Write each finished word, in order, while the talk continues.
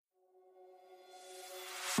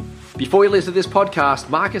Before we listen to this podcast,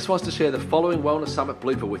 Marcus wants to share the following Wellness Summit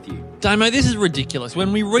blooper with you. Damo, this is ridiculous.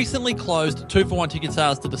 When we recently closed 2-for-1 ticket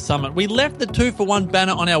sales to the Summit, we left the 2-for-1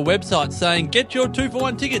 banner on our website saying, get your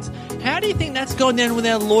 2-for-1 tickets. How do you think that's gone down with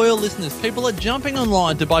our loyal listeners? People are jumping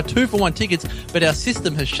online to buy 2-for-1 tickets, but our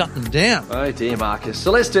system has shut them down. Oh dear, Marcus. So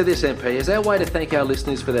let's do this, MP. As our way to thank our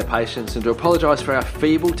listeners for their patience and to apologise for our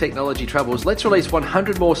feeble technology troubles, let's release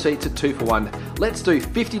 100 more seats at 2-for-1. Let's do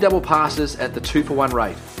 50 double passes at the 2-for-1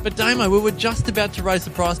 rate. But Damo, we were just about to raise the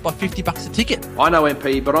price by $50 a ticket. I know,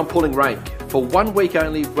 MP, but I'm pulling rank. For 1 week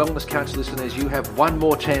only, Wellness Couch listeners, you have one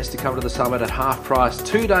more chance to come to the Summit at half price.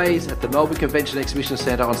 2 days at the Melbourne Convention Exhibition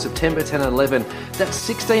Centre on September 10 and 11. That's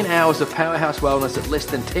 16 hours of powerhouse wellness at less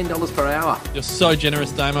than $10 per hour. You're so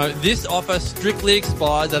generous, Damo. This offer strictly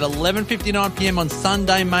expires at 11:59pm on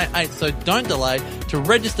Sunday, May 8th, so don't delay. To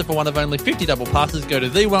register for one of only 50 double passes, go to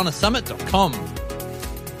thewellnesssummit.com.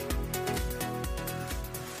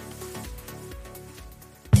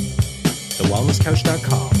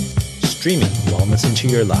 TheWellnessCouch.com, streaming wellness into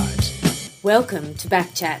your lives. Welcome to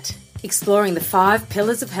Backchat, exploring the 5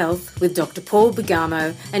 pillars of health with Dr. Paul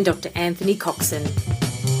Bergamo and Dr. Anthony Coxon.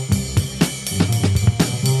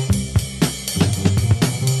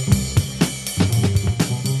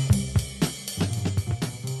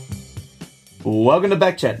 Welcome to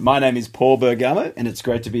Backchat. My name is Paul Bergamo, and it's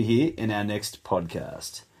great to be here in our next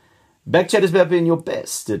podcast. Backchat is about being your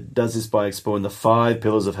best. It does this by exploring the 5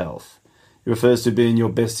 pillars of health. It refers to being your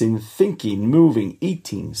best in thinking, moving,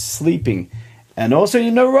 eating, sleeping, and also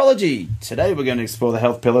in neurology. Today we're going to explore the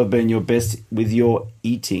health pillar of being your best with your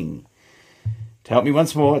eating. To help me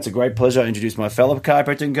once more, it's a great pleasure to introduce my fellow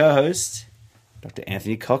chiropractor and co-host, Dr.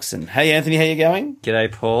 Anthony Coxon. Hey Anthony, how you going?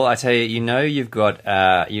 G'day Paul. I tell you, you've got,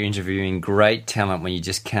 you're interviewing great talent when you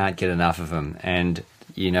just can't get enough of them. And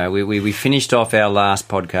you know, we finished off our last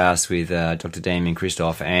podcast with Dr. Damien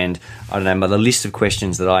Christoph, and I don't know, the list of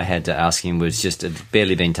questions that I had to ask him was just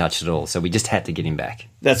barely been touched at all. So we just had to get him back.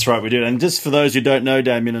 That's right, we did. And just for those who don't know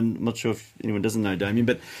Damien, and I'm not sure if anyone doesn't know Damien,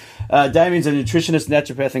 but Damien's a nutritionist,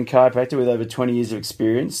 naturopath, and chiropractor with over 20 years of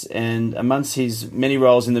experience. And amongst his many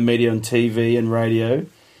roles in the media on TV and radio,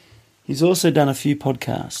 he's also done a few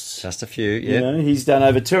podcasts. Just a few, yeah. You know, he's done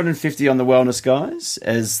over 250 on The Wellness Guys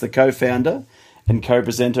as the co-founder and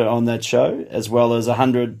co-presenter on that show, as well as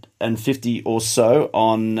 150 or so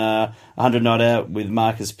on 100 Night Out with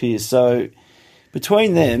Marcus Pearce. So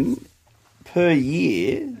between them, per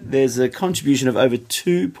year, there's a contribution of over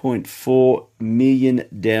 2.4 million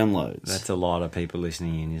downloads. That's a lot of people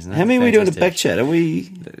listening in, isn't it? How many are we doing to Backchat? Are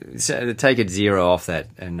we... So take it 0 off that,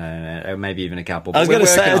 and maybe even a couple. I was going to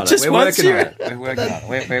say, just we're one zero. We're working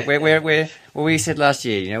on it. Well, we said last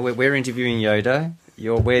year, you know, we're interviewing Yodo.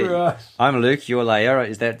 Right. I'm Luke, you're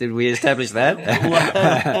Leia. Did we establish that?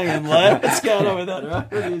 Hang on, Leia. What's going on with that?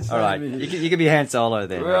 Right? All right. You can be Han Solo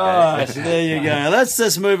then. Right. Okay? There you go. Let's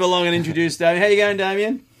just move along and introduce Damien. How you going,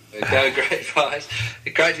 Damien? Going great, guys.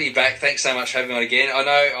 Great to be back. Thanks so much for having me on again. I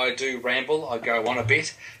know I do ramble. I go on a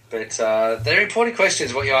bit. But they're important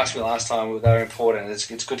questions. What you asked me last time, they're important. It's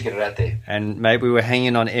good to get it out there. And maybe we were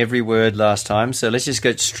hanging on every word last time, so let's just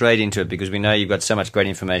go straight into it because we know you've got so much great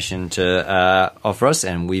information to offer us,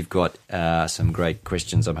 and we've got some great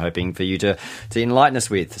questions I'm hoping for you to enlighten us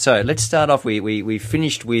with. So let's start off. We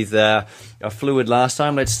finished with a fluid last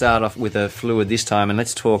time. Let's start off with a fluid this time, and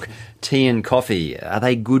let's talk tea and coffee. Are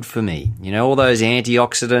they good for me? You know, all those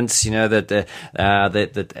antioxidants, you know, that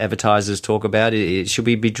advertisers talk about. Should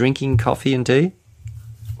we be drinking coffee and tea?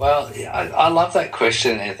 Well, I love that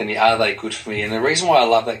question, Anthony. Are they good for me? And the reason why I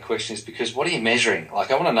love that question is because what are you measuring? Like,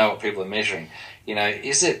 I want to know what people are measuring. You know,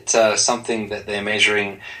 is it something that they're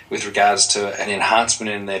measuring with regards to an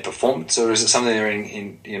enhancement in their performance, or is it something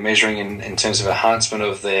they're measuring in terms of enhancement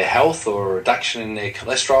of their health or a reduction in their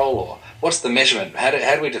cholesterol, or what's the measurement? How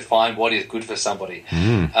do we define what is good for somebody?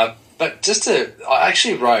 But I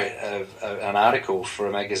actually wrote an article for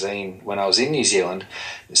a magazine when I was in New Zealand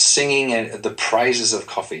singing the praises of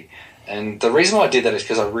coffee. And the reason why I did that is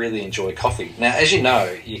because I really enjoy coffee. Now, as you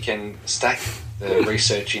know, you can stack the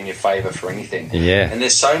research in your favour for anything. Yeah. And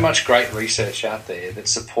there's so much great research out there that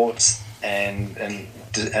supports and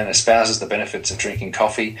espouses the benefits of drinking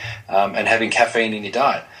coffee and having caffeine in your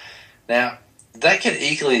diet. Now, that can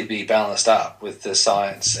equally be balanced up with the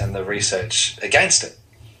science and the research against it.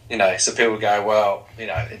 You know, so people go, well, you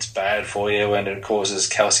know, it's bad for you and it causes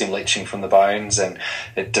calcium leaching from the bones and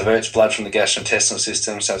it diverts blood from the gastrointestinal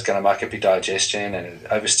system, so it's going to muck up your digestion and it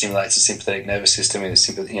overstimulates the sympathetic nervous system, and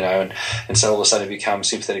so all of a sudden it becomes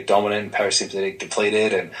sympathetic dominant and parasympathetic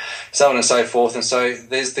depleted and so on and so forth. And so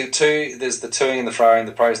there's the toing and the froing,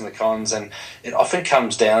 the pros and the cons, and it often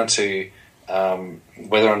comes down to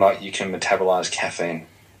whether or not you can metabolize caffeine.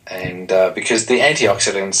 And because the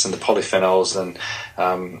antioxidants and the polyphenols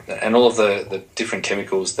and all of the different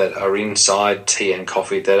chemicals that are inside tea and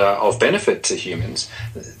coffee that are of benefit to humans,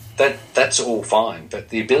 that's all fine. But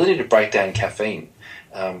the ability to break down caffeine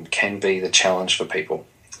can be the challenge for people.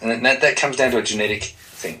 And that comes down to a genetic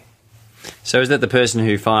thing. So is that the person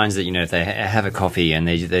who finds that, if they have a coffee and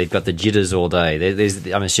they've got the jitters all day,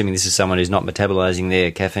 I'm assuming this is someone who's not metabolizing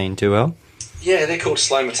their caffeine too well? Yeah, they're called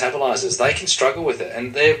slow metabolizers. They can struggle with it,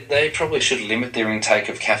 and they probably should limit their intake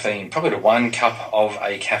of caffeine, probably to 1 cup of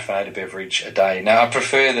a caffeinated beverage a day. Now, I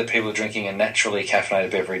prefer that people are drinking a naturally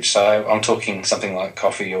caffeinated beverage, so I'm talking something like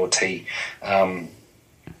coffee or tea.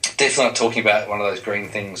 Definitely not talking about one of those green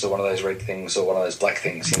things or one of those red things or one of those black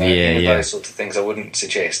things. Those sorts of things I wouldn't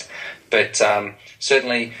suggest. But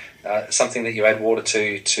certainly something that you add water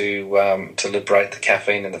to liberate the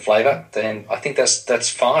caffeine and the flavour, then I think that's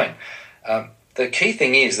fine. The key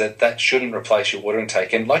thing is that shouldn't replace your water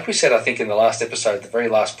intake. And like we said, I think in the last episode, the very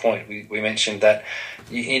last point, we mentioned that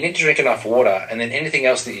you need to drink enough water, and then anything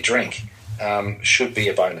else that you drink should be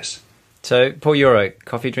a bonus. So, Paul, you're a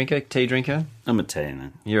coffee drinker, tea drinker? I'm Italian,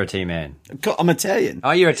 man. You're a tea man. I'm Italian.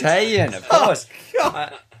 Oh, you're Italian, of course.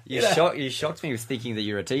 You shocked me with thinking that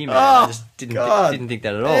you're a tea man. I just didn't think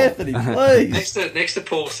that at all. Anthony, please. next to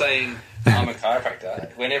Paul saying I'm a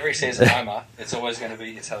chiropractor, whenever he says I'm it's always going to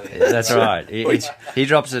be Italian. That's right. He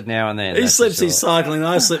drops it now and then. He slips his cycling.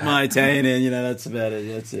 I slip my Italian in. That's about it.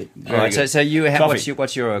 That's it. All right. So you have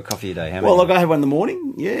what's your coffee a day? How many? Look, I have one in the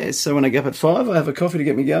morning. Yeah. So when I get up at 5, I have a coffee to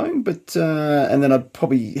get me going. But and then I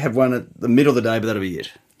probably have one at the middle of the day. But that'll be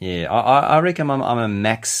it. Yeah, I reckon I'm a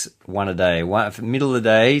max one a day. Middle of the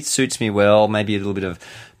day suits me well. Maybe a little bit of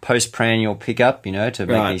postprandial pickup, to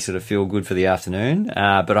make me sort of feel good for the afternoon.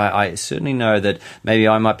 But I certainly know that maybe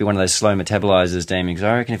I might be one of those slow metabolizers, Damien, because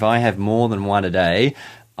I reckon if I have more than one a day,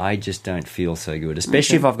 I just don't feel so good,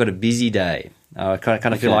 especially if I've got a busy day. I kind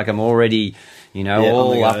of feel like I'm already,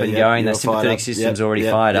 all up and going. The sympathetic system's already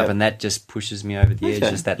fired up, and that just pushes me over the edge,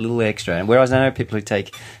 just that little extra. And whereas I know people who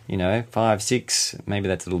take, 5, 6, maybe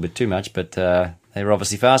that's a little bit too much, but they're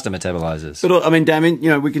obviously faster metabolizers. But,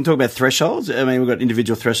 Damien, we can talk about thresholds. We've got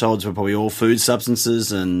individual thresholds for probably all food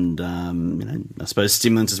substances and, I suppose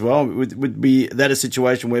stimulants as well. Would be that a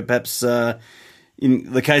situation where perhaps...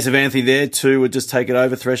 in the case of Anthony there, too, would just take it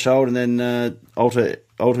over threshold and then alter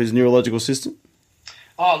his neurological system?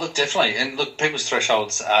 Oh, look, definitely. And look, people's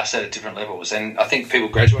thresholds are set at different levels. And I think people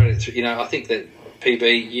graduated through, I think that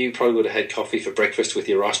PB, you probably would have had coffee for breakfast with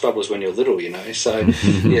your rice bubbles when you were little, So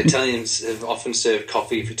the Italians have often served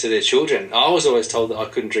coffee to their children. I was always told that I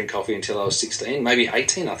couldn't drink coffee until I was 16, maybe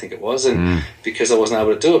 18, I think it was, and because I wasn't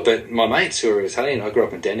able to do it. But my mates who are Italian, I grew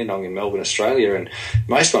up in Dandenong in Melbourne, Australia, and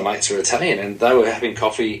most of my mates are Italian, and they were having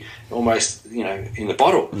coffee almost, in the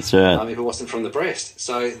bottle. That's right. If it wasn't from the breast.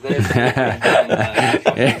 So they've been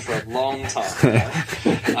coffee for a long time.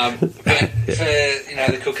 But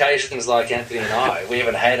for, the Caucasians like Anthony and I, we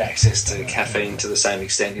haven't had access to caffeine to the same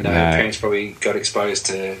extent. Our parents probably got exposed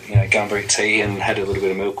to gumberry tea and had a little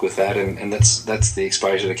bit of milk with that, and that's the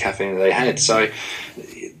exposure to caffeine that they had. So,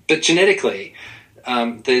 but genetically,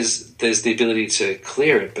 there's the ability to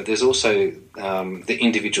clear it, but there's also the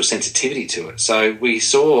individual sensitivity to it. So we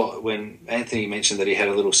saw when Anthony mentioned that he had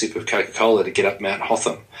a little sip of Coca-Cola to get up Mount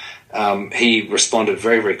Hotham. He responded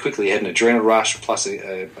very, very quickly. He had an adrenal rush, plus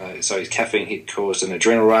so his caffeine hit caused an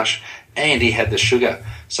adrenal rush, and he had the sugar.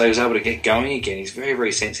 So he was able to get going again. He's very,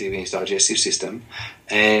 very sensitive in his digestive system.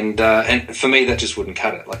 And for me, that just wouldn't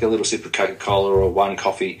cut it. Like a little sip of Coca-Cola or one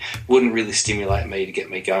coffee wouldn't really stimulate me to get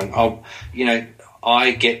me going.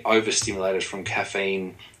 I get overstimulated from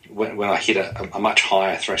caffeine when I hit a much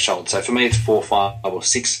higher threshold. So for me, it's 4, 5, or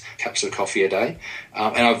 6 cups of coffee a day.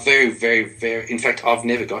 And I'm very, very, very... In fact, I've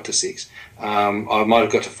never got to 6. I might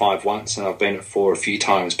have got to 5 once, and I've been at 4 a few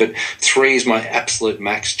times. But 3 is my absolute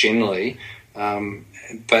max generally.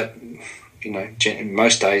 But,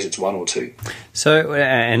 most days it's 1 or 2. So,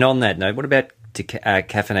 and on that note, what about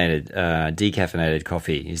decaffeinated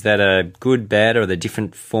coffee? Is that a good, bad, or are there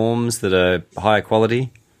different forms that are higher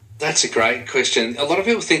quality? That's a great question. A lot of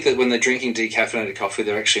people think that when they're drinking decaffeinated coffee,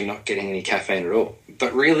 they're actually not getting any caffeine at all.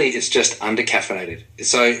 But really, it's just undercaffeinated.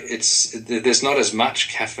 So there's not as much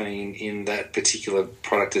caffeine in that particular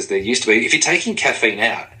product as there used to be. If you're taking caffeine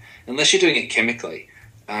out, unless you're doing it chemically,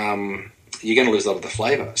 you're going to lose a lot of the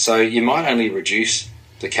flavour. So you might only reduce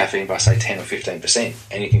the caffeine by, say, 10 or 15%,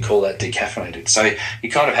 and you can call that decaffeinated. So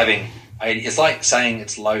you're kind of having... It's like saying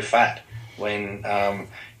it's low fat when...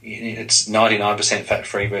 it's 99% fat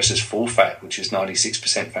free versus full fat, which is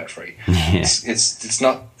 96% fat free. Yeah. It's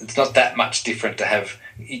not that much different to have.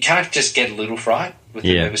 You can't just get a little fright with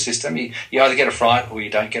the nervous system. You either get a fright or you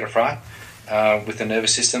don't get a fright with the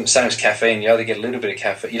nervous system. Same as caffeine. You either get a little bit of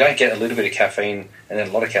caffeine. You don't get a little bit of caffeine and then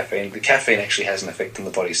a lot of caffeine. The caffeine actually has an effect on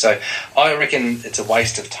the body. So I reckon it's a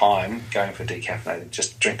waste of time going for decaffeinated.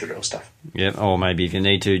 Just drink the real stuff. Yeah, or maybe if you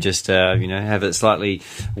need to, just have a slightly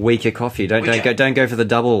weaker coffee. Don't go for the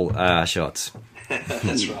double shots.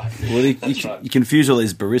 That's right. Well, you confuse all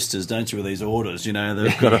these baristas, don't you, with these orders? You know,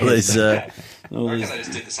 they've got all these. I reckon they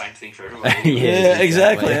just do the same thing for everyone. Yeah,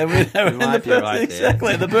 exactly. I mean,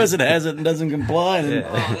 exactly. The person has it and doesn't comply. And,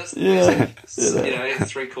 That's the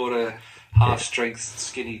best. 3/4 half strength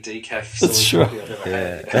skinny decaf. That's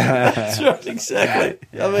right. That's right.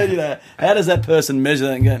 Exactly. I mean, how does that person measure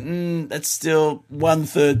that and go, that's still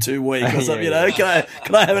 1/3 too weak or something?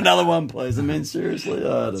 Can I have another one, please? I mean, seriously,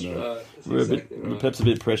 I don't know. We're perhaps a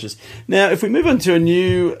bit precious. Now, if we move on to a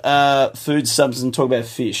new food substance and talk about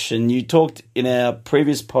fish, and you talked in our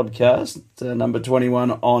previous podcast, number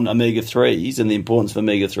 21, on omega-3s and the importance of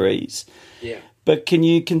omega-3s. Yeah. But can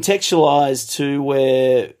you contextualise to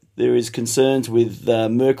where there is concerns with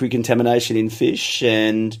mercury contamination in fish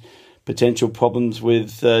and potential problems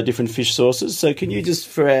with different fish sources? So can you just,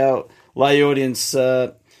 for our lay audience,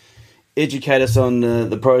 educate us on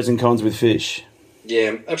the pros and cons with fish?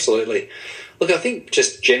 Yeah, absolutely. Look, I think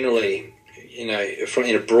just generally, in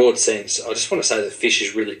a broad sense, I just want to say that fish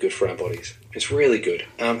is really good for our bodies. It's really good.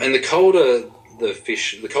 And the colder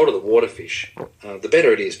the water fish, the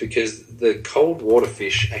better it is, because the cold water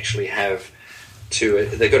fish actually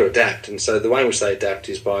they've got to adapt. And so the way in which they adapt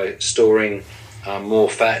is by storing more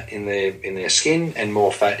fat in their skin and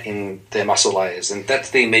more fat in their muscle layers. And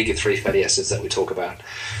that's the omega-3 fatty acids that we talk about.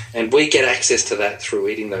 And we get access to that through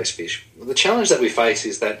eating those fish. The challenge that we face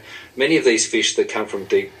is that many of these fish that come from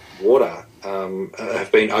deep water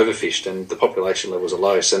have been overfished and the population levels are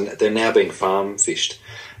low, so they're now being farm fished.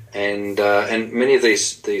 And many of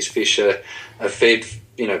these fish are fed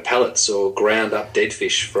pellets or ground up dead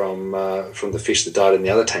fish from the fish that died in the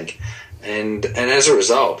other tank. And as a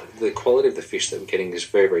result, the quality of the fish that we're getting is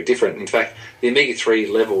very, very different. In fact, the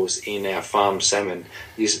omega-3 levels in our farm salmon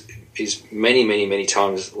is many, many, many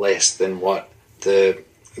times less than what the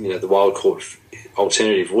wild caught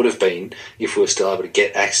alternative would have been if we were still able to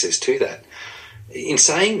get access to that. In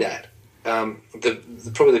saying that,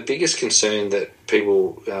 probably the biggest concern that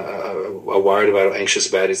people are worried about or anxious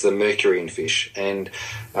about is the mercury in fish, and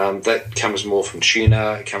that comes more from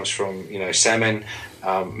tuna. It comes from salmon,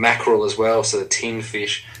 mackerel as well. So the tin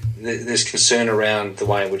fish. There's concern around the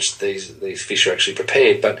way in which these fish are actually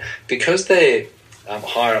prepared, but because they're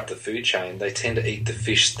higher up the food chain, they tend to eat the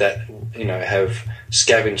fish that have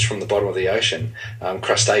scavenged from the bottom of the ocean,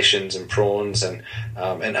 crustaceans and prawns and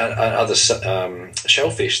other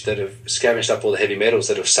shellfish that have scavenged up all the heavy metals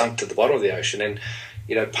that have sunk to the bottom of the ocean.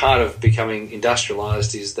 And part of becoming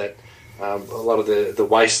industrialized is that a lot of the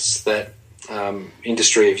wastes that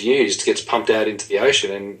industry have used gets pumped out into the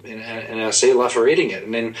ocean, and our sea life are eating it.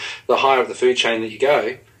 And then the higher up the food chain that you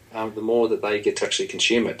go, the more that they get to actually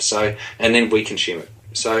consume it. So, and then we consume it.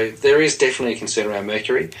 So there is definitely a concern around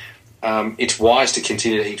mercury. It's wise to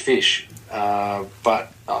continue to eat fish,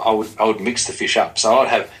 but I would mix the fish up. So I'd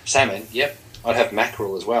have salmon, I'd have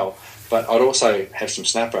mackerel as well, but I'd also have some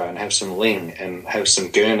snapper and have some ling and have some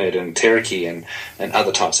gurnard and teriyaki and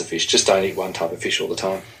other types of fish. Just don't eat one type of fish all the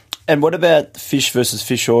time. And what about fish versus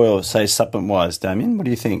fish oil, say supplement-wise, Damien? What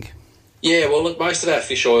do you think? Yeah, well, look, most of our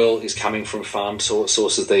fish oil is coming from farm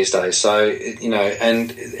sources these days. So,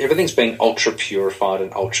 and everything's being ultra purified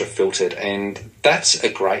and ultra filtered, and that's a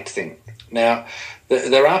great thing. Now,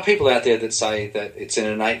 there are people out there that say that it's an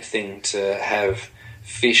innate thing to have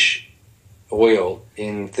fish oil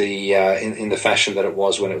in the fashion that it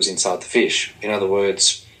was when it was inside the fish. In other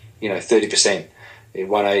words, 30%.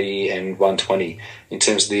 180 and 120 in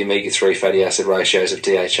terms of the omega-3 fatty acid ratios of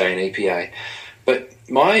DHA and EPA. But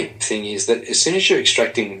my thing is that as soon as you're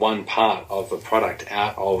extracting one part of a product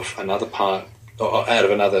out of another part, or out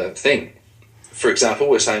of another thing, for example,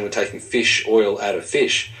 we're saying we're taking fish oil out of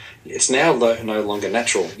fish, it's now no longer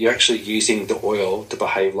natural. You're actually using the oil to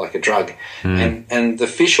behave like a drug. And the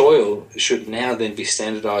fish oil should now then be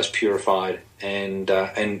standardized, purified, and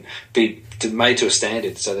be made to a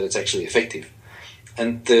standard so that it's actually effective.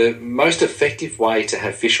 And the most effective way to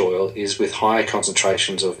have fish oil is with higher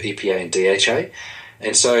concentrations of EPA and DHA.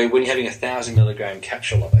 And so when you're having 1,000 milligram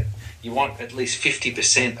capsule of it, you want at least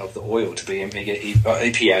 50% of the oil to be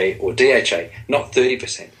EPA or DHA, not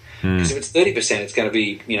 30%. Because if it's 30%, it's going to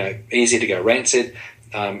be easy to go rancid.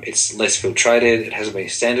 It's less filtrated. It hasn't been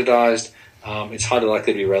standardised. It's highly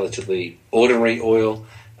likely to be relatively ordinary oil.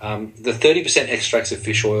 The 30% extracts of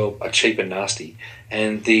fish oil are cheap and nasty,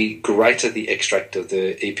 and the greater the extract of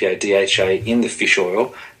the EPA DHA in the fish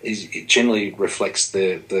oil, it generally reflects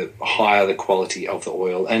the higher the quality of the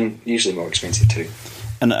oil, and usually more expensive too.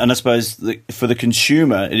 And I suppose for the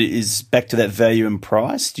consumer, it is back to that value and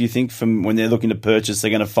price. Do you think from when they're looking to purchase,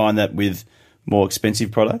 they're going to find that with more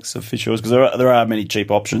expensive products of fish oils? Because there are many cheap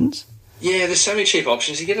options. Yeah, there's so many cheap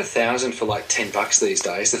options. You get 1,000 for like $10 these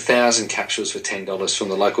days. 1,000 capsules for $10 from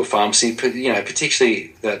the local pharmacy.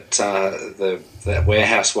 Particularly that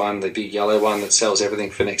warehouse one, the big yellow one that sells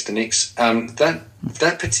everything for next to nix.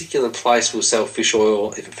 That particular place will sell fish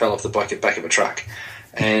oil if it fell off the back of a truck.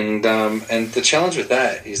 And the challenge with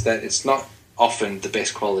that is that it's not often the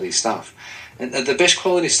best quality stuff. And the best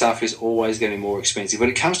quality stuff is always going to be more expensive. When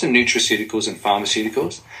it comes to nutraceuticals and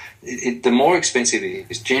pharmaceuticals, the more expensive it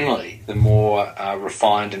is, generally, the more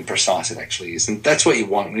refined and precise it actually is. And that's what you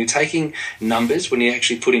want. When you're taking numbers, when you're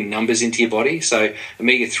actually putting numbers into your body, so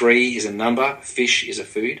omega-3 is a number, fish is a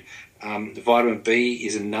food, vitamin B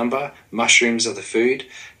is a number, mushrooms are the food.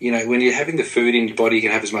 When you're having the food in your body, you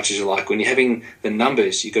can have as much as you like. When you're having the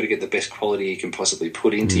numbers, you've got to get the best quality you can possibly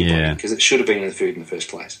put into your body, because it should have been in the food in the first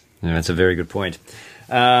place. Yeah, that's a very good point.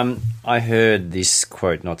 I heard this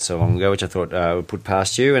quote not so long ago, which I thought I would put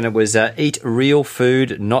past you, and it was, eat real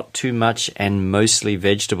food, not too much, and mostly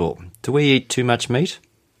vegetable. Do we eat too much meat?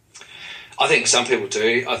 I think some people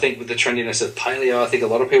do. I think with the trendiness of paleo, I think a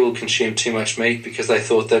lot of people consume too much meat because they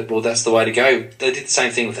thought that, well, that's the way to go. They did the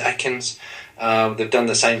same thing with Atkins. They've done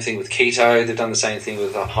the same thing with keto. They've done the same thing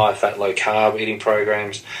with high-fat, low-carb eating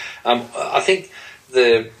programs. I think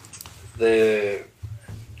the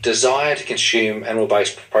desire to consume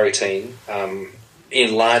animal-based protein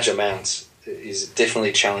in large amounts is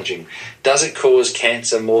definitely challenging. Does it cause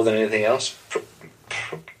cancer more than anything else?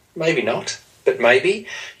 Maybe not, but maybe.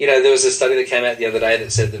 There was a study that came out the other day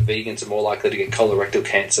that said that vegans are more likely to get colorectal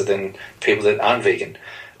cancer than people that aren't vegan.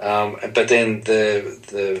 But then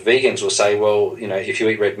the vegans will say, well, if you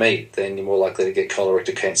eat red meat, then you're more likely to get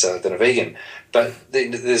colorectal cancer than a vegan. But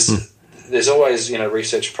there's always,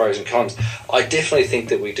 research pros and cons. I definitely think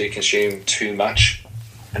that we do consume too much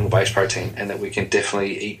animal-based protein, and that we can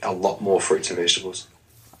definitely eat a lot more fruits and vegetables.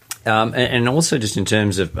 And also just in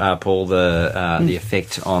terms of, Paul, the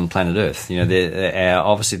effect on planet Earth,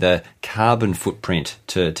 obviously the carbon footprint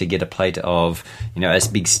to get a plate of, a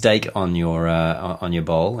big steak on your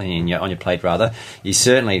bowl, on your plate rather, is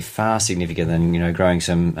certainly far significant than, growing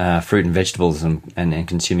some fruit and vegetables and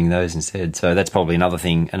consuming those instead. So that's probably another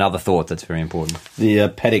thought that's very important. The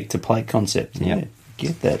paddock to plate concept. Yeah.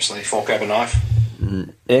 Get that. Absolutely. Fork over knife.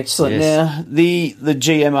 Excellent. Yes. Now, the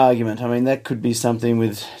GM argument, I mean, that could be something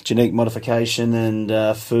with genetic modification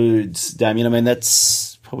and foods, Damien. I mean,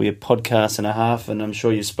 that's probably a podcast and a half, and I'm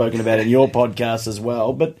sure you've spoken about it in your podcast as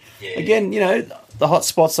well. But again, the hot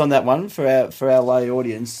spots on that one for our lay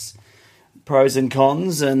audience, pros and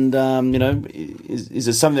cons, and is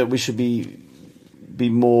it something that we should be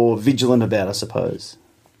more vigilant about, I suppose?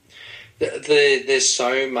 There's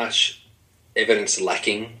so much evidence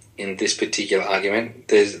lacking in this particular argument.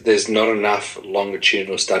 There's not enough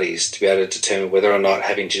longitudinal studies to be able to determine whether or not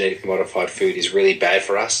having genetically modified food is really bad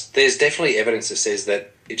for us. There's definitely evidence that says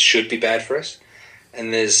that it should be bad for us,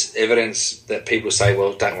 and there's evidence that people say,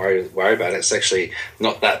 well, don't worry about it. It's actually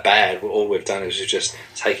not that bad. All we've done is we've just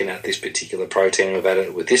taken out this particular protein and we've added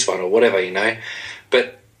it with this one or whatever,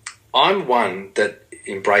 But I'm one that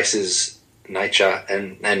embraces nature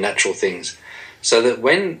and natural things. So that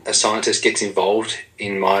when a scientist gets involved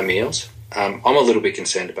in my meals, I'm a little bit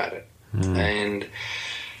concerned about it. And,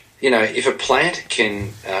 if a plant can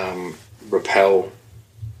repel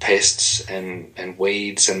pests and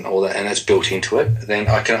weeds and all that, and that's built into it, then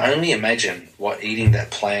I can only imagine what eating that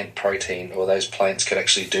plant protein or those plants could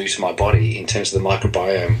actually do to my body in terms of the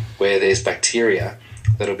microbiome, where there's bacteria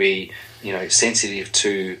that'll be, sensitive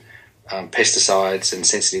to pesticides and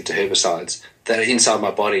sensitive to herbicides that are inside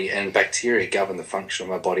my body, and bacteria govern the function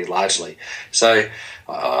of my body largely. So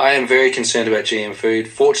I am very concerned about GM food.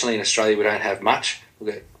 Fortunately, in Australia, we don't have much.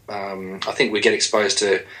 I think we get exposed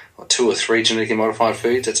to 2 or 3 genetically modified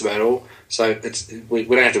foods. That's about all. So we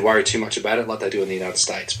don't have to worry too much about it like they do in the United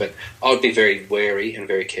States. But I would be very wary and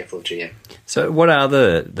very careful of GM. So what are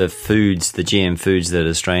the foods, the GM foods that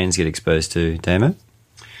Australians get exposed to, Damo?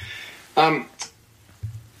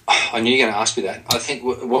 I knew you were going to ask me that. I think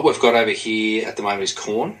what we've got over here at the moment is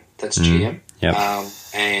corn. That's GM. Yep.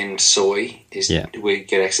 And soy. We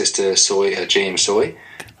get access to soy, GM soy.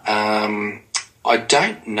 I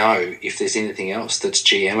don't know if there's anything else that's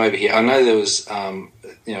GM over here. I know there was,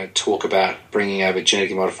 talk about bringing over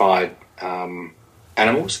genetically modified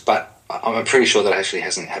animals, but I'm pretty sure that actually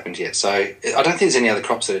hasn't happened yet. So I don't think there's any other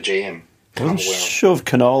crops that are GM. I wasn't sure if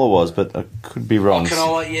canola was, but I could be wrong.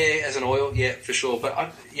 Canola, yeah, as an oil, yeah, for sure. But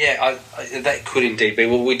that could indeed be.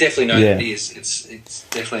 Well, we definitely know that it is. It's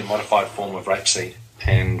definitely a modified form of rapeseed,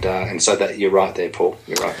 and so that you're right there, Paul.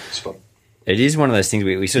 You're right, spot. It is one of those things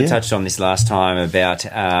we sort of touched on this last time about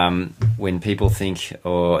when people think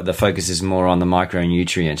or the focus is more on the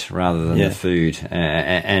micronutrient rather than the food.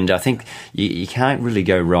 And I think you can't really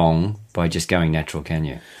go wrong by just going natural, can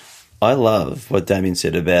you? I love what Damien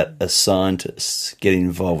said about a scientist getting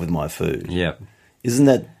involved with my food. Yeah. Isn't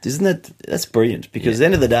that's brilliant? Because at the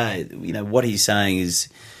end of the day, what he's saying is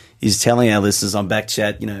telling our listeners on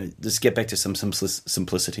Backchat, just get back to some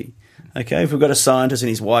simplicity. Okay, if we've got a scientist in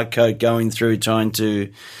his white coat going through trying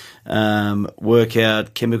to work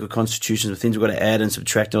out chemical constitutions of things we've got to add and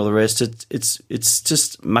subtract and all the rest, it's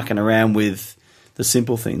just mucking around with the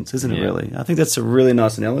simple things, isn't it, really? I think that's a really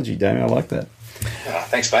nice analogy, Damien. I like that.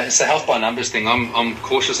 Thanks, mate. It's the health by numbers thing. I'm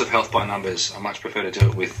cautious of health by numbers. I much prefer to do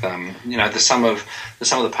it with, the sum of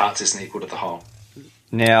the parts isn't equal to the whole.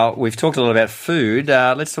 Now, we've talked a lot about food.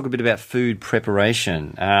 Let's talk a bit about food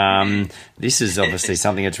preparation. This is obviously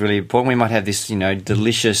something that's really important. We might have this,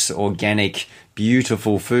 delicious, organic,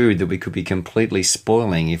 beautiful food that we could be completely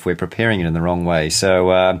spoiling if we're preparing it in the wrong way.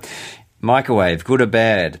 So, microwave, good or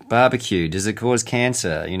bad? Barbecue, does it cause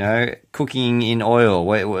cancer? Cooking in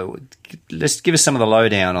oil. Let's give us some of the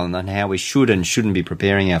lowdown on how we should and shouldn't be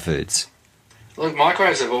preparing our foods. Look,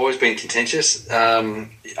 microwaves have always been contentious.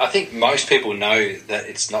 I think most people know that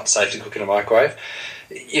it's not safe to cook in a microwave.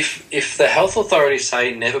 If the health authorities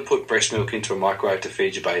say never put breast milk into a microwave to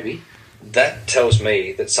feed your baby, that tells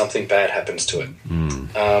me that something bad happens to it.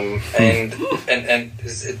 And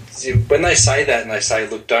when they say that and they say,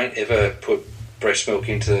 look, don't ever put breast milk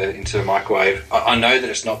into a microwave, I know that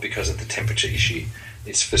it's not because of the temperature issue.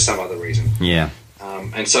 It's for some other reason. Yeah.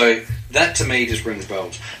 And so that to me just rings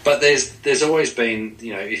bells. But there's always been,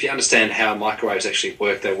 if you understand how microwaves actually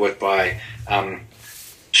work, they work by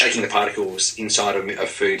shaking the particles inside of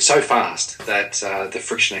food so fast that the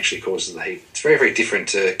friction actually causes the heat. It's very, very different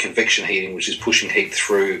to convection heating, which is pushing heat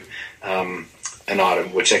through an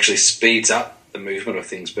item, which actually speeds up the movement of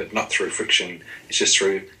things, but not through friction. It's just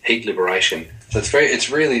through heat liberation. So it's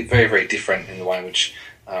really very, very different in the way in which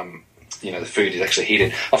the food is actually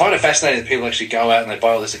heated. I find it fascinating that people actually go out and they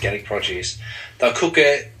buy all this organic produce. They'll cook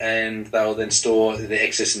it and they'll then store the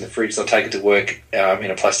excess in the fridge. They'll take it to work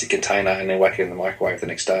in a plastic container and then whack it in the microwave the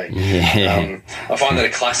next day. Yeah. I find that a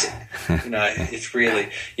classic. It's really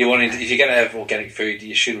if you're going to have organic food,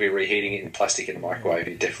 you should be reheating it in plastic in the microwave.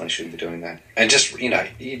 You definitely shouldn't be doing that. And just you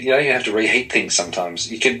don't even have to reheat things.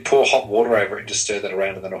 Sometimes you can pour hot water over it and just stir that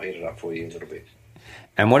around, and then it'll heat it up for you a little bit.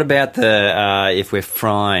 And what about if we're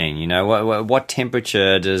frying? What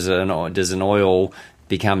temperature does an oil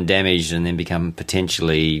become damaged and then become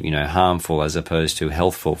potentially harmful as opposed to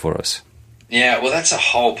healthful for us? Yeah, well, that's a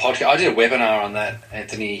whole podcast. I did a webinar on that,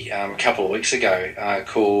 Anthony, a couple of weeks ago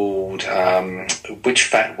called "Which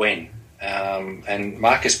Fat When," and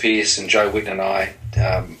Marcus Pearce and Joe Whitten and I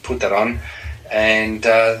put that on, and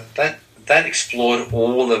that explored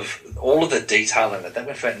all of the detail in it. That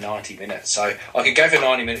went for about 90 minutes. So I could go for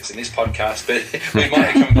 90 minutes in this podcast, but we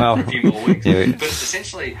might come back for a few more weeks. Yeah. But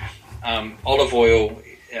essentially, olive oil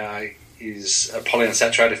is a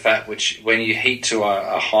polyunsaturated fat, which when you heat to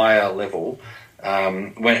a higher level,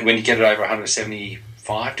 when you get it over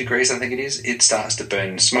 175 degrees, I think it is, it starts to burn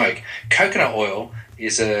and smoke. Coconut oil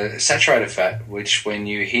is a saturated fat, which when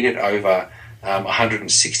you heat it over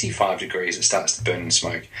 165 degrees, it starts to burn and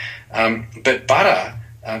smoke. But butter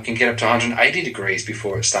can get up to 180 degrees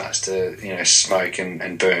before it starts to smoke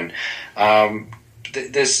and burn.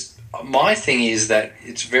 My thing is that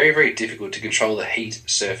it's very, very difficult to control the heat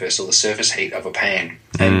surface or the surface heat of a pan.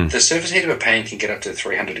 And the surface heat of a pan can get up to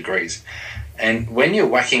 300 degrees. And when you're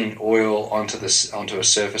whacking oil onto a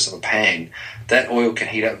surface of a pan, that oil can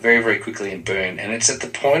heat up very, very quickly and burn. And it's at the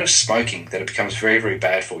point of smoking that it becomes very, very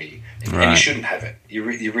bad for you. And you shouldn't have it.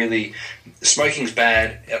 You really, smoking's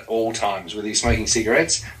bad at all times. Whether you're smoking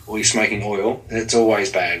cigarettes or you're smoking oil, it's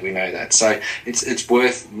always bad. We know that. So it's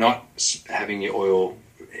worth not having your oil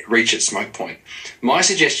reach its smoke point. My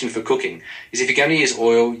suggestion for cooking is if you're going to use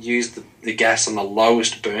oil, use the gas on the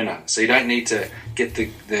lowest burner. So you don't need to get the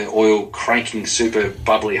oil cranking super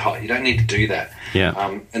bubbly hot. You don't need to do that.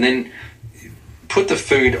 Yeah. And then put the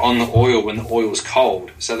food on the oil when the oil's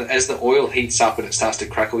cold, so that as the oil heats up and it starts to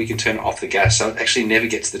crackle, you can turn off the gas, so it actually never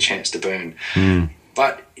gets the chance to burn.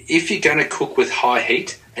 But if you're going to cook with high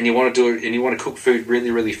heat and you want to do it, and you want to cook food really,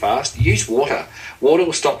 really fast, use water. Water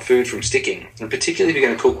will stop food from sticking, and particularly if you're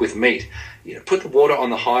going to cook with meat, put the water on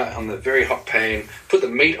the very hot pan, put the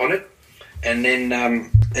meat on it, and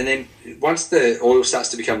then once the oil starts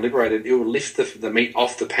to become liberated, it will lift the meat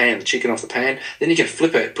off the pan, the chicken off the pan. Then you can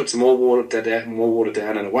flip it, put some more water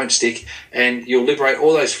down, and it won't stick. And you'll liberate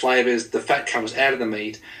all those flavors. The fat comes out of the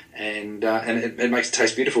meat, and it makes it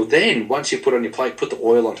taste beautiful. Then once you put it on your plate, put the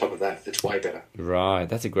oil on top of that. It's way better. Right,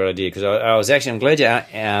 that's a great idea, because I'm glad you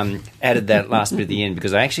added that last bit at the end,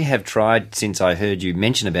 because I actually have tried, since I heard you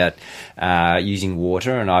mention about using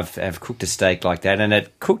water, and I've cooked a steak like that, and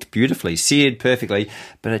it cooked beautifully, seared perfectly,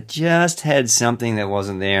 but it just had something that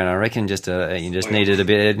wasn't there, and I reckon you just needed a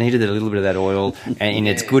little bit of that oil in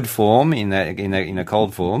its good form, in a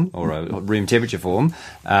cold form or a room temperature form,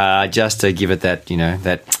 just to give it that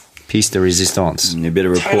that piece de resistance. A bit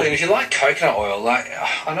of rapport. Totally. If you like coconut oil,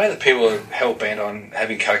 I know that people are hell bent on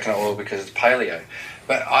having coconut oil because it's paleo,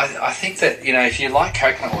 but I think that if you like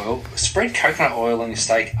coconut oil, spread coconut oil on your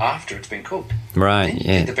steak after it's been cooked. Right. Then you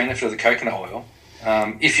get the benefit of the coconut oil.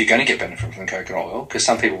 If you're going to get benefit from coconut oil, because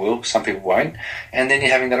some people will, some people won't, and then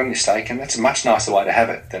you're having that on your steak, and that's a much nicer way to have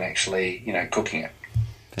it than actually cooking it.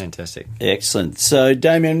 Fantastic. Excellent. So,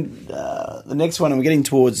 Damien, the next one, and we're getting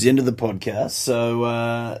towards the end of the podcast.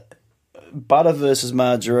 So, butter versus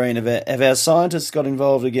margarine. Have our scientists got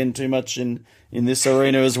involved again too much in this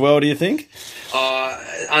arena as well, do you think?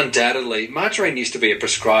 Undoubtedly. Margarine used to be a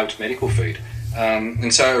prescribed medical food.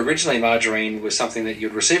 And so originally margarine was something that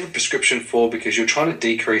you'd receive a prescription for because you're trying to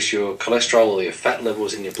decrease your cholesterol or your fat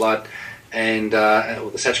levels in your blood, and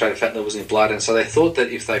or the saturated fat levels in your blood. And so they thought that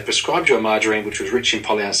if they prescribed you a margarine which was rich in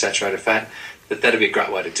polyunsaturated fat, that'd be a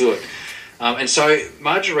great way to do it. And so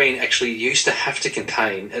margarine actually used to have to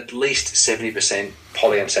contain at least 70%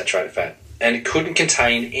 polyunsaturated fat, and it couldn't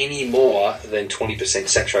contain any more than 20%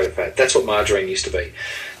 saturated fat. That's what margarine used to be.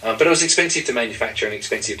 But it was expensive to manufacture and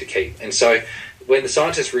expensive to keep. And so when the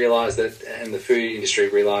scientists realised that, and the food industry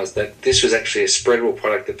realised that this was actually a spreadable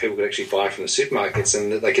product that people could actually buy from the supermarkets,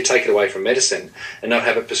 and that they could take it away from medicine and not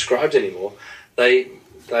have it prescribed anymore, they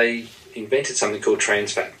invented something called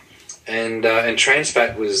trans fat. And trans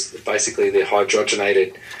fat was basically the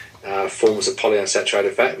hydrogenated forms of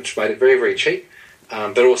polyunsaturated fat, which made it very, very cheap.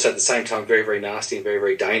 But also at the same time very, very nasty and very,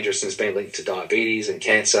 very dangerous, and it's been linked to diabetes and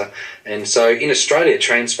cancer. And so in Australia,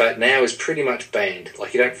 trans fat now is pretty much banned.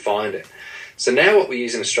 Like, you don't find it. So now what we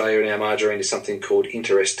use in Australia in our margarine is something called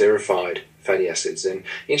interesterified fatty acids. And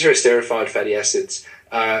interesterified fatty acids,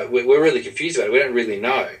 we're really confused about it. We don't really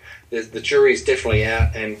know. The jury's definitely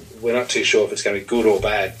out, and we're not too sure if it's going to be good or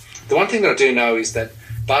bad. The one thing that I do know is that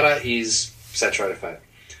butter is saturated fat,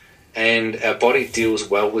 and our body deals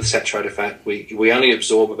well with saturated fat. We only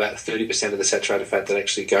absorb about 30% of the saturated fat that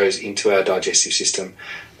actually goes into our digestive system,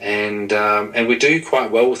 and we do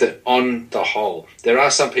quite well with it on the whole. There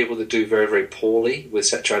are some people that do very, very poorly with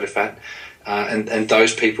saturated fat, and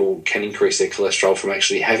those people can increase their cholesterol from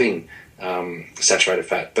actually having saturated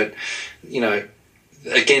fat. But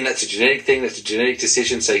again, that's a genetic thing. That's a genetic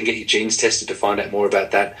decision, so you can get your genes tested to find out more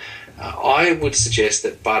about that. I would suggest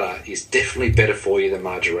that butter is definitely better for you than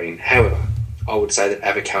margarine. However, I would say that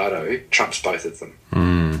avocado trumps both of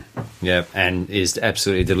them. Yeah, and is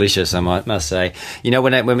absolutely delicious, I must say.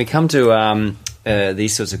 When we come to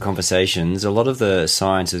these sorts of conversations, a lot of the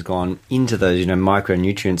science has gone into those,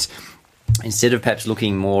 micronutrients, instead of perhaps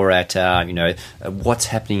looking more at, what's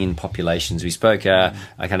happening in populations. We spoke, I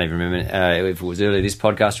can't even remember if it was earlier this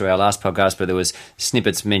podcast or our last podcast, but there was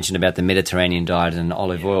snippets mentioned about the Mediterranean diet and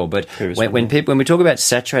olive oil. But when we talk about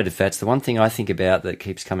saturated fats, the one thing I think about that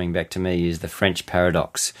keeps coming back to me is the French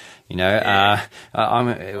paradox. That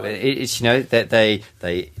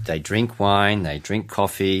they drink wine, they drink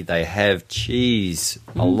coffee, they have cheese,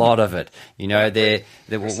 a lot of it. They're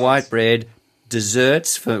white bread,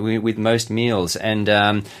 desserts with most meals, and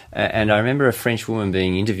I remember a French woman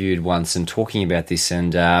being interviewed once and talking about this,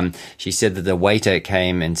 and she said that the waiter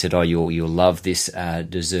came and said, "Oh, you'll love this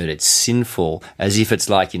dessert. It's sinful," as if it's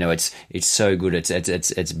like it's so good,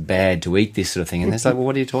 it's bad to eat this sort of thing. And it's like, well,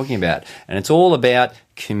 what are you talking about? And it's all about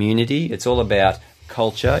community. It's all about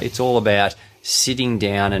culture. It's all about sitting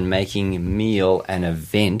down and making a meal an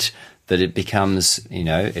event. That it becomes,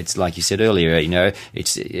 it's like you said earlier,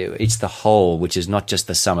 it's the whole, which is not just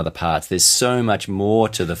the sum of the parts. There's so much more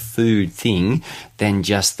to the food thing than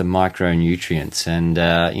just the micronutrients. And,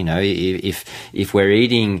 if we're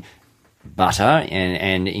eating butter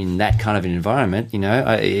and in that kind of an environment,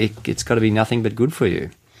 it's got to be nothing but good for you.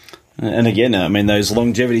 And again, those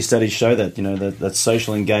longevity studies show that, that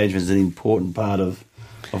social engagement is an important part of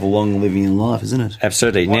of a long living in life, isn't it?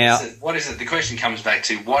 Absolutely. What is it? The question comes back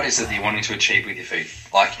to what is it that you're wanting to achieve with your food?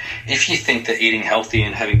 Like, if you think that eating healthy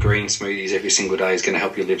and having green smoothies every single day is going to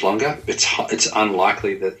help you live longer, it's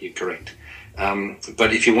unlikely that you're correct.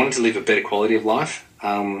 But if you wanted to live a better quality of life,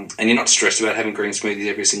 and you're not stressed about having green smoothies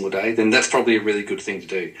every single day, then that's probably a really good thing to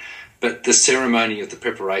do. But the ceremony of the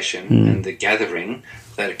preparation and the gathering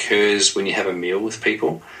that occurs when you have a meal with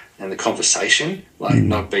people and the conversation, like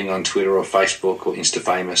not being on Twitter or Facebook or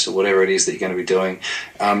Insta-famous or whatever it is that you're going to be doing,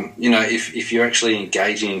 if you're actually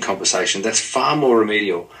engaging in conversation, that's far more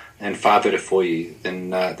remedial and far better for you than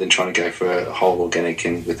trying to go for a whole organic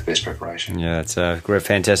and with the best preparation. Yeah, it's a great,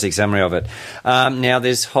 fantastic summary of it. Now,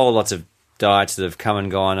 there's whole lots of diets that have come and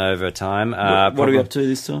gone over time. What are we up to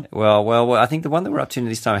this time? Well, I think the one that we're up to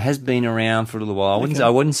this time has been around for a little while. I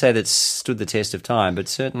wouldn't say that stood the test of time, but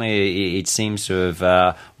certainly it seems to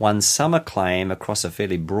have won some acclaim across a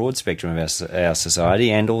fairly broad spectrum of our society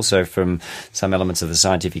and also from some elements of the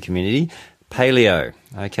scientific community. Paleo.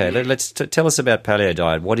 Okay, let's tell us about paleo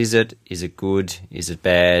diet. What is it? Is it good? Is it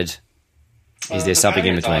bad? Is there something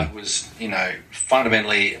in between? Diet was,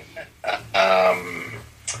 fundamentally, I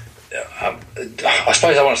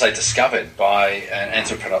suppose I want to say discovered by an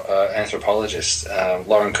anthropologist,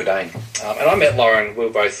 Lauren Cordain. And I met Lauren, we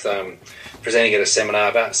were both presenting at a seminar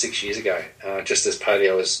about 6 years ago, just as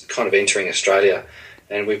paleo was kind of entering Australia.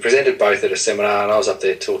 And we presented both at a seminar, and I was up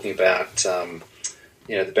there talking about,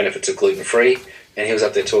 the benefits of gluten-free, and he was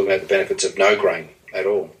up there talking about the benefits of no grain at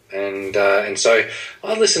all. And so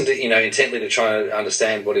I listened to, intently to try and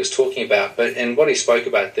understand what he was talking about. And what he spoke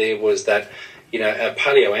about there was that, our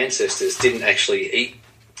paleo ancestors didn't actually eat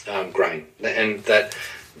grain, and that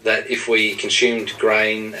if we consumed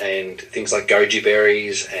grain and things like goji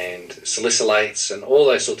berries and salicylates and all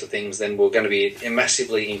those sorts of things, then we're going to be at a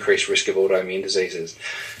massively increased risk of autoimmune diseases.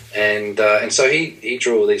 And so he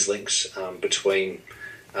drew all these links between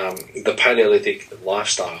the Paleolithic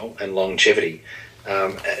lifestyle and longevity.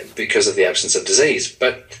 Because of the absence of disease.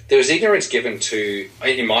 But there was ignorance given to,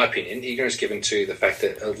 in my opinion, the fact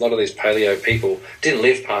that a lot of these paleo people didn't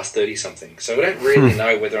live past 30-something. So we don't really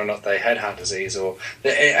know whether or not they had heart disease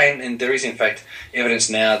and there is, in fact, evidence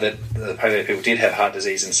now that the paleo people did have heart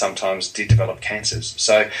disease and sometimes did develop cancers.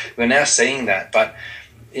 So we're now seeing that. But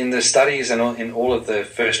in the studies and in all of the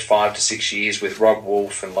first 5 to 6 years with Rob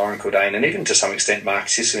Wolf and Lauren Cordain, and even to some extent Mark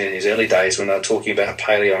Sisson in his early days when they were talking about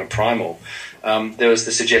paleo and primal, there was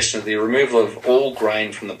the suggestion that the removal of all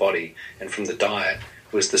grain from the body and from the diet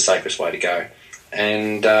was the safest way to go.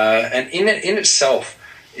 And in itself,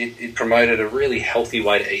 it promoted a really healthy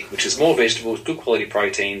way to eat, which is more vegetables, good quality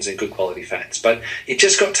proteins and good quality fats. But it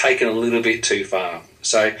just got taken a little bit too far.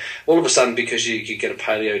 So all of a sudden, because you could get a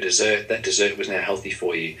paleo dessert, that dessert was now healthy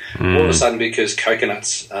for you. All of a sudden, because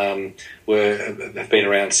coconuts have been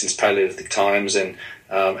around since Paleolithic times and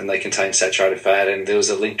they contain saturated fat, and there was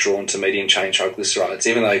a link drawn to medium-chain triglycerides,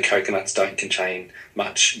 even though coconuts don't contain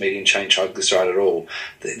much medium-chain triglyceride at all.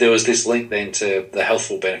 There was this link then to the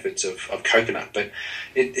healthful benefits of coconut, but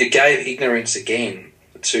it gave ignorance again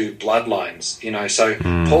to bloodlines. So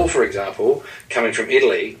Paul, for example, coming from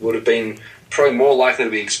Italy, would have been probably more likely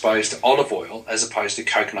to be exposed to olive oil as opposed to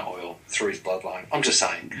coconut oil through his bloodline. I'm just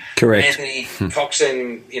saying. Correct. Anthony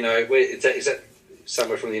Coxon, is that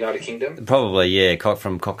somewhere from the United Kingdom? Probably, yeah,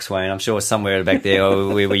 from Coxswain. I'm sure somewhere back there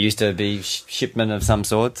where we used to be shipmen of some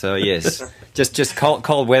sort. So, yes, just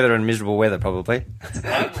cold weather and miserable weather, probably.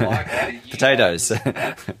 Potatoes.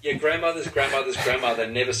 Your grandmother's grandmother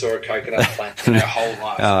never saw a coconut plant in her whole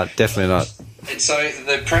life. Oh, definitely not. And so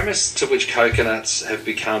the premise to which coconuts have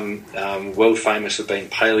become world famous for being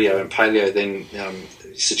paleo, and paleo then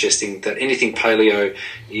suggesting that anything paleo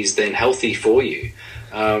is then healthy for you,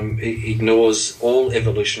 it ignores all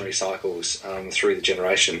evolutionary cycles through the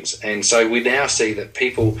generations. And so we now see that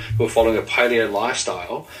people who are following a paleo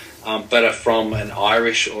lifestyle but are from an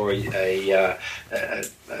Irish or a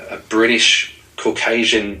British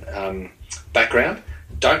Caucasian background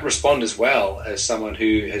don't respond as well as someone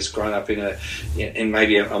who has grown up in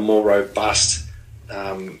maybe a more robust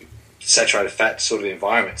saturated fat sort of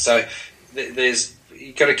environment. So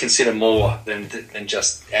you've got to consider more than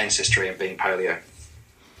just ancestry and being paleo.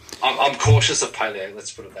 I'm cautious of paleo,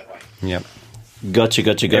 let's put it that way. Yep.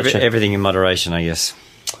 Gotcha. Everything in moderation, I guess.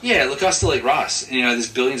 Yeah, look, I still eat rice. There's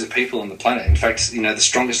billions of people on the planet. In fact, the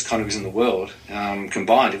strongest economies in the world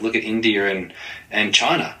combined. If you look at India and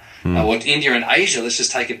China, or India and Asia, let's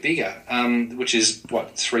just take it bigger, which is,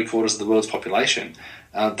 3/4 of the world's population.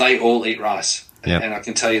 They all eat rice. Yep. And I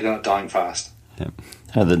can tell you they're not dying fast. Yep.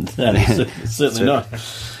 Certainly not.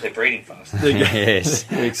 They're breeding fast. Yes.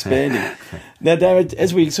 They're expanding. Now, David,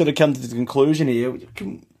 as we sort of come to the conclusion here,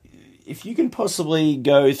 if you can possibly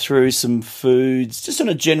go through some foods, just on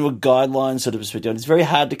a general guideline sort of perspective. It's very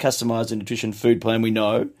hard to customise a nutrition food plan, we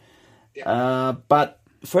know. Yeah. But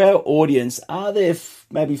for our audience, are there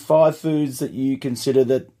maybe 5 foods that you consider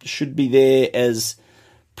that should be there as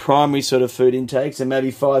primary sort of food intakes, and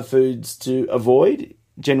maybe 5 foods to avoid,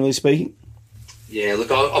 generally speaking? Yeah,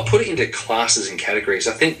 look, I'll put it into classes and categories.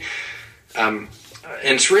 I think, and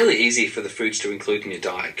it's really easy for the foods to include in your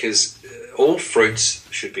diet, because all fruits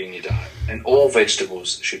should be in your diet, and all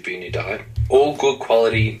vegetables should be in your diet. All good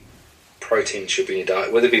quality protein should be in your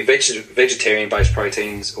diet, whether it be vegetarian-based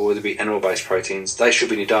proteins or whether it be animal-based proteins. They should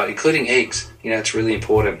be in your diet, including eggs. It's really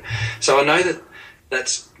important. So I know that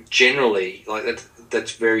that's generally,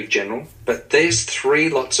 that's very general, but there's 3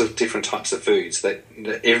 lots of different types of foods that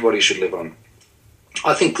everybody should live on.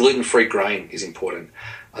 I think gluten-free grain is important.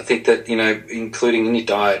 I think that, including in your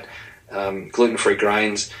diet, gluten-free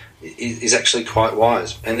grains is actually quite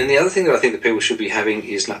wise. And then the other thing that I think that people should be having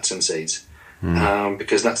is nuts and seeds,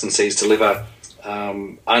 because nuts and seeds deliver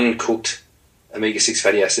uncooked omega-6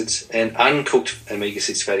 fatty acids, and uncooked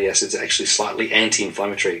omega-6 fatty acids are actually slightly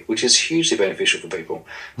anti-inflammatory, which is hugely beneficial for people.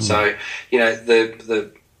 So,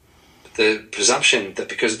 the presumption that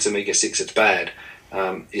because it's omega-6 it's bad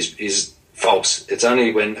is false. It's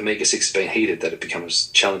only when omega-6 has been heated that it becomes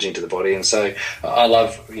challenging to the body. And so I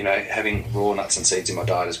love, having raw nuts and seeds in my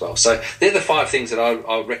diet as well. So they're the 5 things that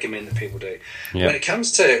I recommend that people do. Yep. When it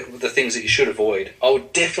comes to the things that you should avoid, I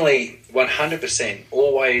would definitely 100%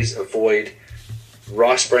 always avoid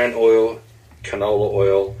rice bran oil, canola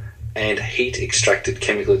oil, and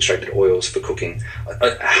chemical extracted oils for cooking.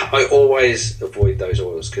 I always avoid those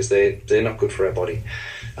oils because they're not good for our body.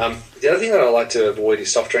 The other thing that I like to avoid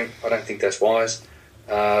is soft drink. I don't think that's wise.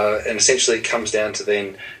 And essentially it comes down to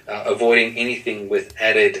then avoiding anything with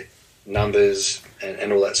added numbers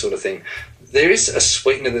and all that sort of thing. There is a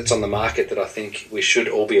sweetener that's on the market that I think we should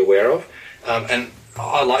all be aware of. And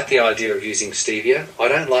I like the idea of using stevia. I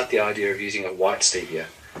don't like the idea of using a white stevia.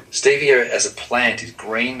 Stevia as a plant is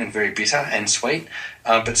green and very bitter and sweet,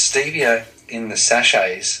 but stevia in the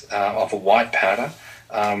sachets of a white powder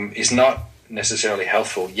is not necessarily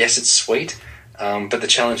healthful. Yes, it's sweet, but the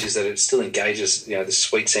challenge is that it still engages the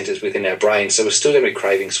sweet centres within our brain, so we're still going to be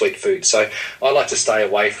craving sweet food. So I like to stay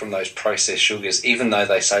away from those processed sugars, even though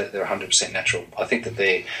they say that they're 100% natural. I think that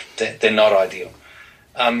they're not ideal.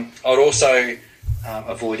 I would also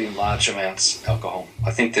avoiding large amounts of alcohol.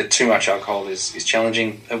 I think that too much alcohol is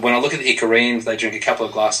challenging. When I look at the Koreans, they drink a couple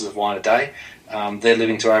of glasses of wine a day. They're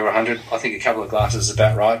living to over 100. I think a couple of glasses is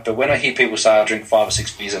about right. But when I hear people say I drink 5 or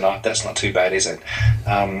 6 beers a night, that's not too bad, is it?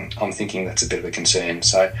 I'm thinking that's a bit of a concern.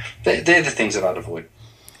 So they're the things that I'd avoid.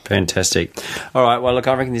 Fantastic. All right. Well, look,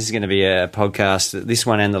 I reckon this is going to be a podcast, this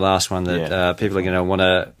one and the last one, that people are going to want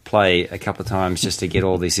to play a couple of times just to get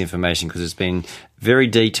all this information, because it's been very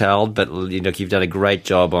detailed, but look, you've done a great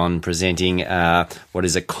job on presenting what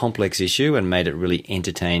is a complex issue and made it really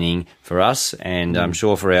entertaining for us, and I'm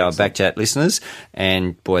sure for our Backchat listeners.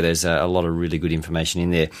 And boy, there's a lot of really good information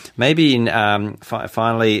in there. Maybe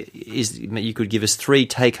finally, you could give us 3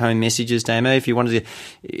 take-home messages, Damo, if you wanted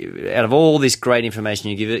to. Out of all this great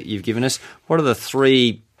information you've given us, what are the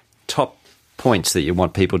 3 top points that you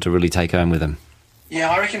want people to really take home with them? Yeah,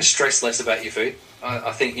 I reckon stress less about your food.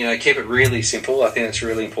 I think, keep it really simple. I think that's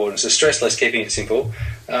really important. So stress less, keeping it simple.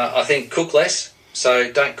 I think cook less,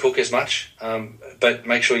 so don't cook as much, but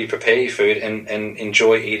make sure you prepare your food and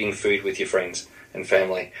enjoy eating food with your friends and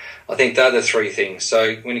family. I think they're the 3 things.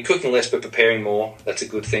 So when you're cooking less but preparing more, that's a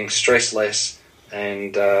good thing. Stress less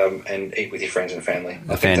and eat with your friends and family.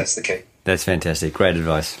 I think that's the key. That's fantastic. Great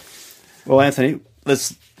advice. Well, Anthony,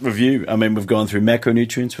 let's review. I mean, we've gone through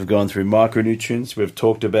macronutrients, we've gone through micronutrients, we've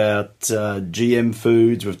talked about GM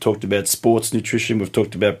foods, we've talked about sports nutrition, we've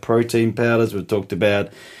talked about protein powders, we've talked about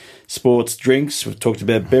sports drinks, we've talked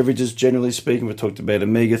about beverages, generally speaking, we've talked about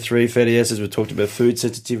omega-3 fatty acids, we've talked about food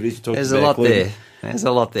sensitivities, we've talked There's about a lot gluten. there. There's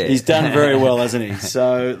a lot there. He's done very well, hasn't he?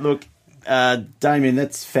 So, look, Damien,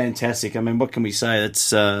 that's fantastic. I mean, what can we say?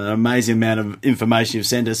 That's an amazing amount of information you've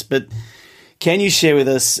sent us. But can you share with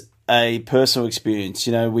us a personal experience?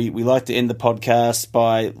 We like to end the podcast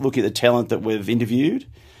by looking at the talent that we've interviewed.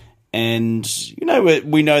 And,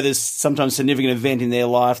 we know there's sometimes a significant event in their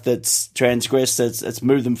life that's transgressed, that's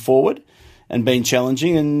moved them forward and been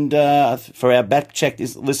challenging. And for our Backchat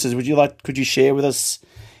listeners, could you share with us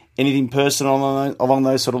anything personal along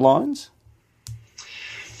those sort of lines?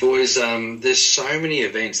 Boys, there's so many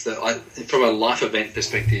events that from a life event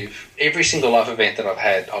perspective, every single life event that I've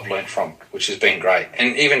had, I've learned from, which has been great.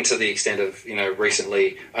 And even to the extent of,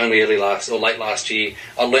 recently, only late last year,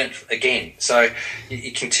 I learned again. So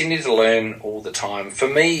you continue to learn all the time. For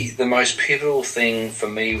me, the most pivotal thing for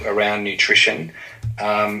me around nutrition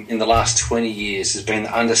in the last 20 years has been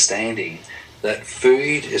the understanding that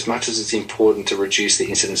food, as much as it's important to reduce the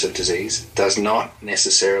incidence of disease, does not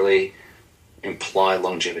necessarily imply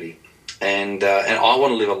longevity, and I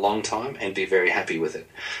want to live a long time and be very happy with it.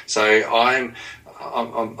 So I'm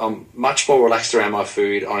much more relaxed around my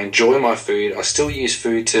food. I enjoy my food. I still use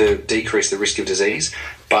food to decrease the risk of disease,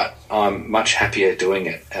 but I'm much happier doing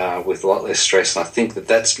it with a lot less stress. And I think that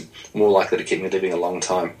that's more likely to keep me living a long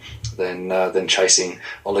time than chasing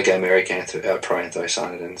oligomeric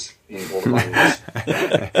proanthocyanidins in all the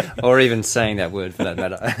languages. Or even saying that word for that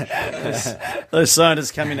matter. Those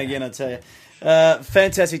scientists come in again, I tell you.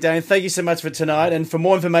 Fantastic, Damien. Thank you so much for tonight. And for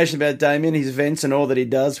more information about Damien, his events and all that he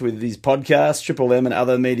does with his podcast, Triple M and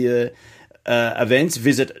other media events,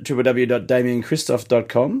 visit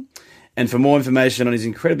www.damienchristoph.com. And for more information on his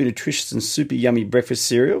incredibly nutritious and super yummy breakfast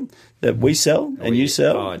cereal that we sell and you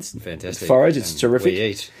sell. Oh, it's fantastic. Forage, it's terrific. We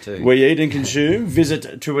eat too. We eat and consume.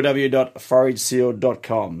 Visit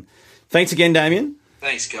www.forageseal.com. Thanks again, Damien.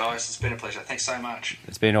 Thanks, guys. It's been a pleasure. Thanks so much.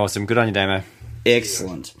 It's been awesome. Good on you, Damo.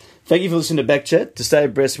 Excellent. Thank you for listening to Backchat. To stay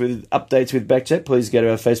abreast with updates with Backchat, please go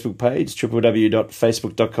to our Facebook page,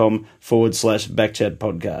 www.facebook.com/Backchat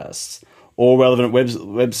podcasts. All relevant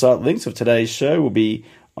website links of today's show will be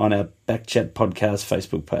on our Backchat podcast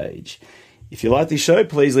Facebook page. If you like this show,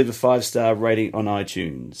 please leave a 5-star rating on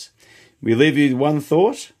iTunes. We leave you with one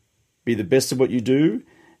thought: be the best of what you do,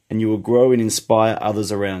 and you will grow and inspire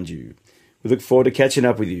others around you. We look forward to catching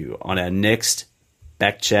up with you on our next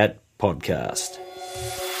Backchat podcast.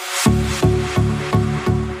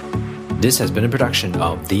 This has been a production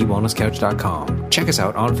of TheWellnessCouch.com. Check us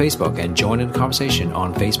out on Facebook and join in the conversation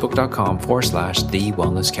on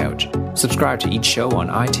Facebook.com/TheWellnessCouch. Subscribe to each show on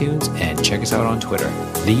iTunes and check us out on Twitter.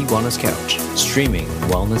 The Wellness Couch, streaming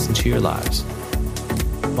wellness into your lives.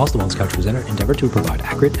 Whilst the Wellness Couch presenter endeavor to provide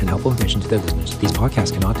accurate and helpful information to their listeners, these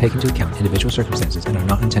podcasts cannot take into account individual circumstances and are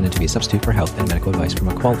not intended to be a substitute for health and medical advice from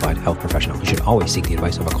a qualified health professional. You should always seek the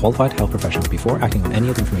advice of a qualified health professional before acting on any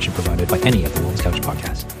of the information provided by any of the Wellness Couch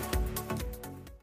podcasts.